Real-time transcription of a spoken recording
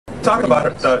Talk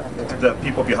about the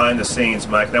people behind the scenes,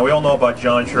 Mike. Now, we all know about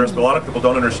John Shirts, but a lot of people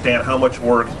don't understand how much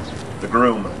work the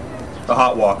groom, the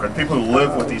hot walker, the people who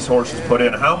live with these horses put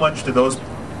in. How much do those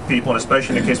people, and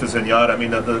especially in the case with Zenyatta, I mean,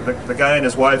 the guy and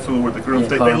his wife who were the grooms,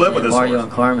 they live with this Mario horse.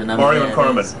 And Carmen. Mario and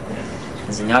Carmen.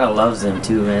 Zenyatta loves them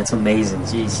too, man. It's amazing.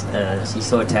 She's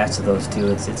so attached to those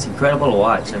two. It's incredible to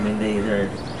watch. I mean,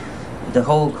 they're the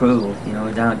whole crew, you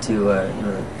know, down to you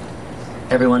know,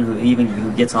 everyone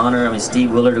who gets on her. I mean,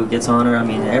 Steve Willard who gets on her. I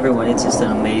mean, everyone. It's just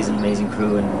an amazing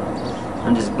crew, and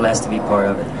I'm just blessed to be part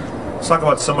of it. Let's talk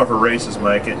about some of her races,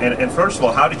 Mike. And first of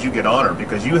all, how did you get on her?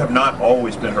 Because you have not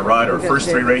always been her rider. Her first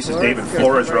 3 races, David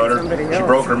Flores rode her. She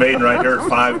broke her maiden right there at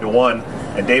 5-1,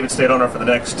 and David stayed on her for the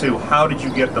next 2. How did you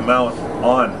get the mount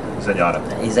on Zenyatta?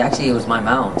 It was my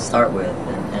mount to start with,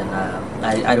 and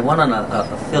I won on a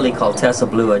filly called Tessa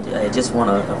Blue. I just won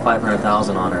a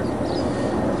 500,000 on her.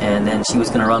 And then she was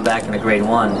going to run back in a grade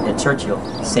 1 at Churchill.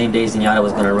 The same day Zenyatta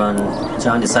was going to run,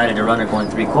 John decided to run her going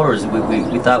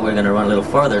 3/4. We thought we were going to run a little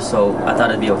further, so I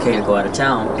thought it'd be okay to go out of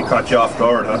town. He caught you off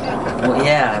guard, huh? Well,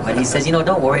 yeah, but he says, you know,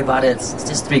 don't worry about it. It's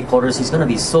just 3/4. She's going to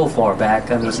be so far back.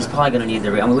 I mean, she's probably going to need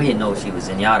the... I mean, we didn't know she was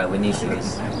Zenyatta. We knew she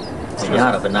was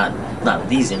Zenyatta, but not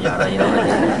the Zenyatta, you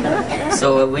know.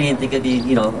 So we didn't think it'd be,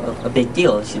 you know, a big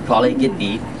deal. She'd probably get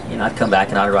beat. You know, I'd come back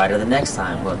and I'd ride her the next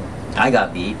time. Well, I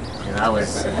got beat. And I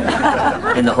was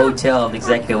in the hotel in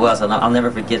Executive West, and I'll never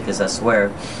forget this, I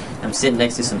swear. I'm sitting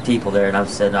next to some people there, and I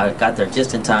got there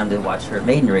just in time to watch her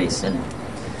maiden race, and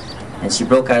she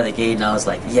broke out of the gate, and I was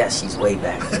like, yes, she's way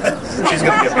back. You know? She's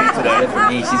going to get beat today. For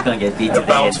me, she's going to get beat today.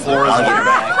 Bounce floor I'll get her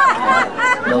back.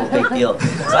 No big deal.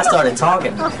 So I started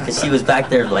talking, because she was back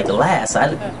there like last.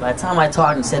 By the time I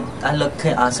talked and said,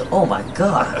 I said, oh my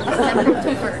God,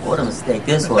 what a mistake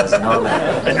this was. And all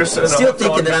that. And you're still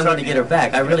thinking that I'm going to get her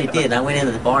back. I really did. And I went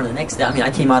into the barn the next day. I mean,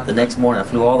 I came out the next morning. I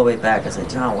flew all the way back. I said,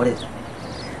 John, what is...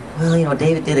 Well, you know,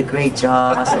 David did a great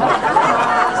job. I said,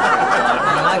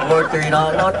 I worked her, you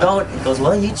know, no, don't. He goes,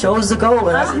 well, you chose to go.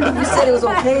 And I said, you said it was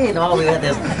okay. And all we had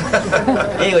this.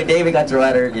 Anyway, David got to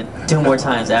ride her 2 more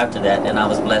times after that, and I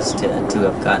was blessed to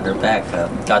have gotten her back.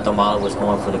 Gato Malo was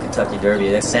going for the Kentucky Derby.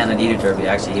 That's Santa Anita Derby,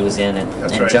 actually, he was in.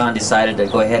 And right. John decided to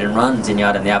go ahead and run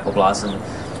Zenyatta in the Apple Blossom.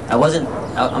 I wasn't...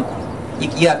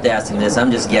 you have to ask him this.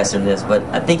 I'm just guessing this. But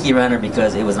I think he ran her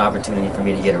because it was an opportunity for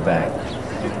me to get her back.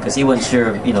 Because he wasn't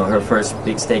sure, you know, her first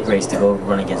big stake race to go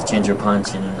run against Ginger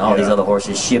Punch and all these other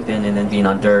horses shipping and then being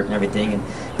on dirt and everything. And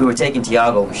we were taking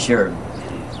Tiago for sure.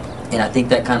 And I think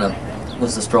that kind of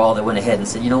was the straw that went ahead and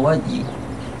said, you know what,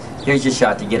 here's your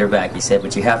shot to get her back, he said,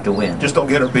 but you have to win. Just don't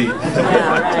get her beat. You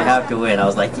have to win. I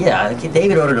was like, yeah,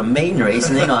 David ordered a maiden race,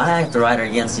 and you know, I have to ride her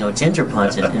against, you know, Ginger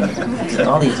Punch and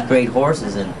all these great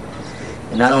horses. And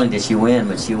not only did she win,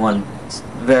 but she won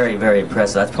very, very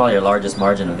impressive. That's probably her largest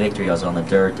margin of victory. I was on the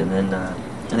dirt, and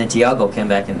then Tiago came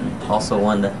back and also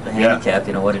won the handicap.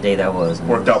 You know, what a day that was.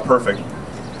 Worked out perfect. It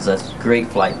was a great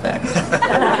flight back.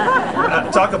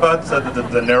 Talk about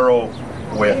the narrow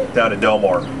width down at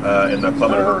Delmore in the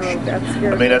Clement Hirsch.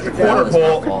 I mean, at the quarter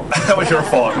pole, that was your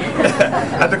fault.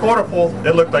 At the quarter pole,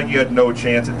 it looked like you had no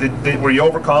chance. Were you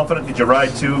overconfident? Did you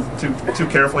ride too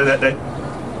carefully that day?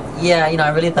 Yeah, you know, I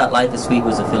really thought Life is Sweet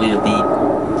was a filly to beat.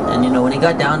 And, you know, when it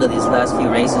got down to these last few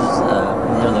races, you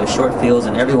know, there were short fields,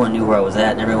 and everyone knew where I was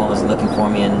at, and everyone was looking for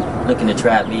me and looking to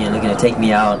trap me and looking to take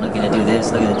me out, looking to do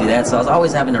this, looking to do that. So I was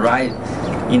always having to ride,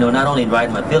 you know, not only ride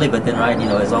my filly, but then ride, you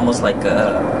know, it's almost like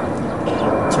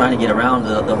trying to get around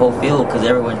the whole field, because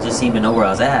everyone just seemed to know where I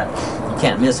was at. You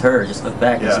can't miss her. Just look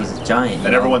back, and she's a giant.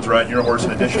 And everyone's riding your horse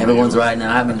in addition. Everyone's riding,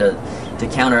 and I'm having to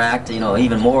counteract, you know,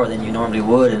 even more than you normally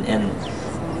would,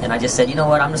 and I just said, you know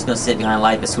what, I'm just going to sit behind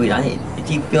Life is Sweet. If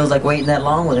he feels like waiting that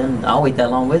long with him, I'll wait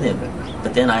that long with him.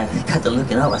 But then I got to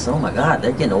looking up. I said, oh my God,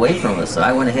 they're getting away from us. So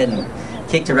I went ahead and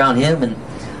kicked around him, and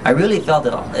I really felt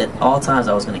that at all times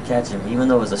I was going to catch him. Even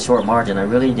though it was a short margin, I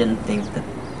really didn't think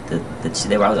I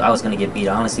was going to get beat.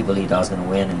 I honestly believed I was going to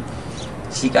win. And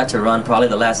she got to run probably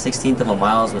the last 16th of a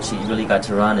mile, which she really got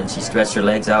to run, and she stretched her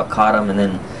legs out, caught him, and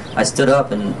then I stood up,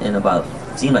 and about,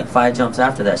 seemed like 5 jumps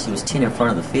after that, she was 10 in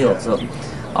front of the field. So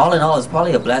all in all, it's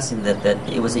probably a blessing that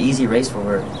it was an easy race for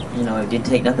her. You know, it didn't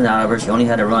take nothing out of her. She only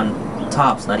had to run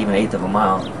tops, not even 1/8 of a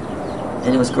mile.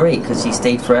 And it was great because she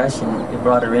stayed fresh, and it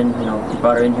brought her in, you know, it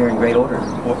brought her in here in great order.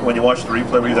 When you watched the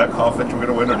replay, were you that confident you were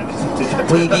going to win, or did you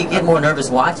well, you get more nervous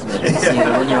watching it. You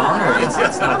know, when you're on her,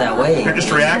 it's not that way. You're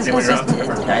just reacting when you're on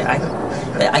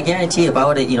her. I guarantee if I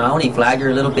would have, you know, I only flagged her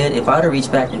a little bit. If I would have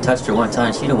reached back and touched her one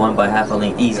time, she'd have won by half a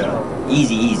length, easy,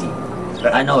 easy.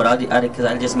 I know it, because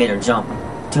I just made her jump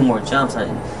 2 more jumps.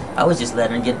 I was just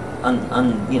letting her get,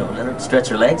 you know, let her stretch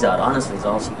her legs out. Honestly, is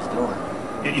all she was doing.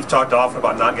 You've talked often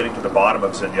about not getting to the bottom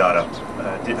of Zenyatta.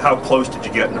 How close did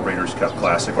you get in the Breeders' Cup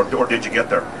Classic, or did you get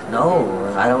there?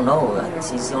 No, I don't know.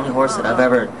 He's the only horse that I've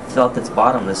ever felt that's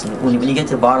bottomless. And when you get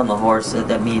to the bottom of the horse,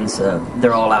 that means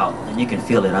they're all out, and you can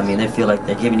feel it. I mean, they feel like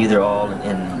they're giving you their all,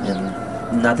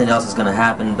 and nothing else is going to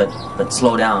happen but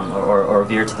slow down or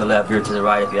veer to the left, veer to the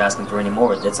right if you're asking for any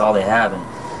more. That's all they have. And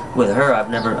with her, I've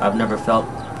never felt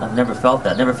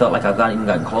that. Never felt like I've even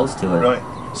gotten close to it. Right.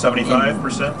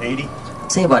 75%, 80.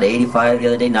 Say about 85 the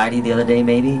other day, 90 the other day,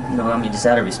 maybe. You know, I mean, just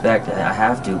out of respect, I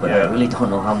have to, but yeah. I really don't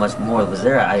know how much more was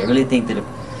there. I really think that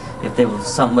if there was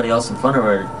somebody else in front of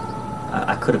her,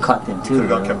 I could have caught them too.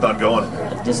 Could have kept on going.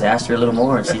 I just asked her a little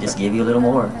more, and she just gave you a little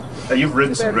more. Now, you've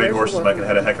ridden some great horses, Mike, and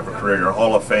had a heck of a career. You're a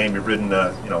Hall of Fame. You've ridden,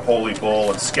 Holy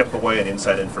Bull and Skip Away and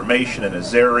Inside Information and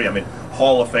Azeri. I mean,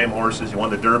 Hall of Fame horses. You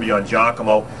won the Derby on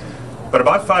Giacomo. But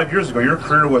about 5 years ago, your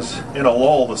career was in a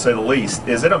lull, to say the least.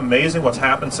 Is it amazing what's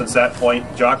happened since that point?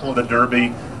 Giacomo, the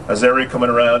Derby, Azeri coming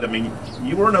around. I mean,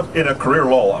 you were in a career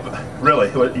lull. Really,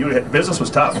 business was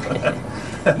tough.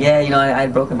 Yeah, I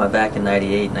had broken my back in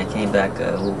 '98, and I came back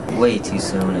way too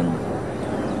soon,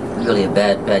 and really a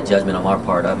bad judgment on our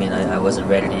part. I mean, I wasn't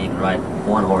ready to even ride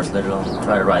one horse, let alone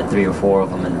try to ride 3 or 4 of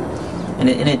them, and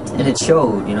it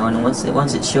showed, and once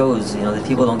it shows, the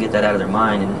people don't get that out of their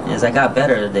mind. And as I got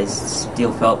better, they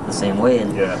still felt the same way.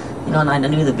 And yeah. And I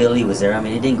knew the ability was there. I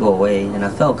mean, it didn't go away, and I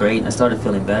felt great, and I started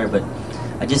feeling better, but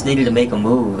I just needed to make a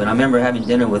move. And I remember having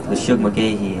dinner with Shug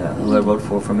McGahee, who I rode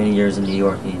for many years in New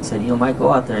York. He said, Mike,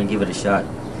 go out there and give it a shot.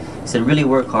 He said, really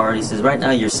work hard. He says, right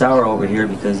now you're sour over here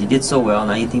because you did so well.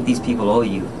 Now you think these people owe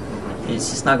you.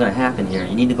 It's just not going to happen here.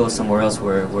 You need to go somewhere else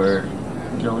where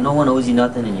no one owes you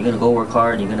nothing, and you're going to go work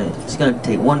hard, and it's going to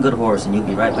take one good horse, and you'll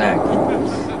be right back.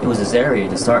 And it was Azeri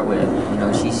to start with.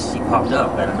 She popped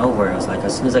up out of nowhere. I was like,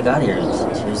 as soon as I got here,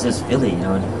 she was just filly, and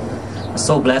I was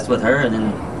so blessed with her. And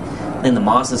then the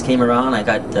Mosses came around. I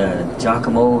got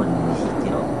Giacomo, and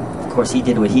of course he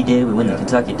did what he did. We win the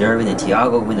Kentucky Derby, then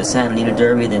Tiago win the Santa Anita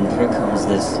Derby. Then here comes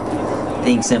this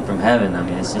thing sent from heaven. I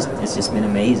mean, it's just been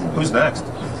amazing. Who's next?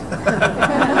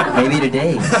 Maybe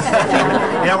today.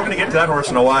 Yeah, we're going to get to that horse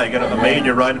in a while. You're going to maid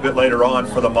your ride a bit later on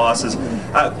for the Mosses.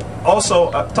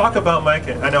 Also, talk about, Mike,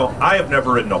 I know I have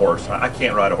never ridden a horse. I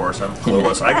can't ride a horse. I'm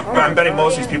clueless. I'm betting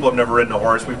most of these people have never ridden a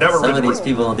horse. We've never Some of these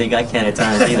people don't think I can at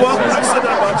times either. Well, I've said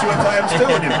that about you at times too.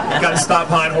 When you've got to stop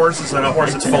behind horses and a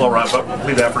horse that's full of run, but we'll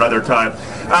leave that for another time.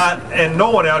 And no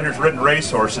one out here has ridden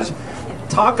race horses.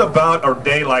 Talk about a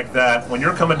day like that when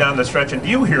you're coming down the stretch, and do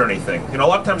you hear anything? A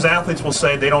lot of times athletes will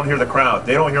say they don't hear the crowd.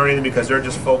 They don't hear anything because they're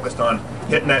just focused on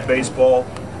hitting that baseball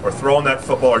or throwing that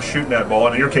football or shooting that ball,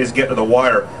 and in your case, getting to the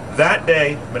wire. That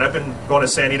day, I mean, I've been going to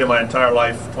Santa Anita my entire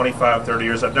life, 25, 30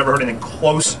 years. I've never heard anything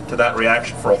close to that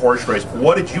reaction for a horse race.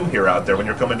 What did you hear out there when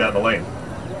you're coming down the lane?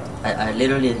 I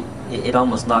literally, it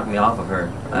almost knocked me off of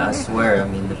her. I swear. I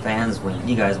mean, the fans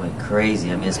you guys went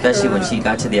crazy. I mean, especially when she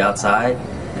got to the outside.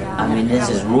 I mean, this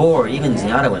just roar. Even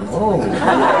Zenyatta went, whoa. No,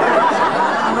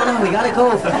 we gotta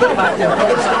go. Forget about them.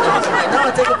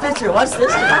 No, take a picture. Watch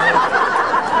this.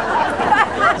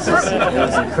 It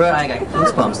was incredible. I got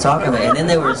goosebumps talking about it. And then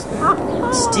they were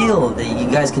still, you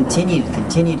guys continued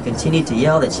to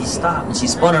yell that she stopped. And she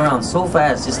spun around so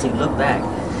fast just to look back.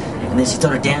 And then she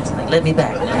started dancing, like, let me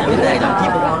back. Let me back. Now, keep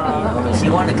it on. And she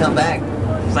wanted to come back.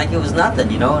 It's like it was nothing,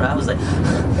 and I was like... Give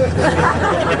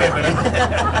me a minute.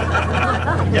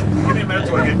 Yeah, give me a minute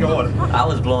so I get going. I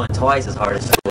was blowing twice as hard as she was.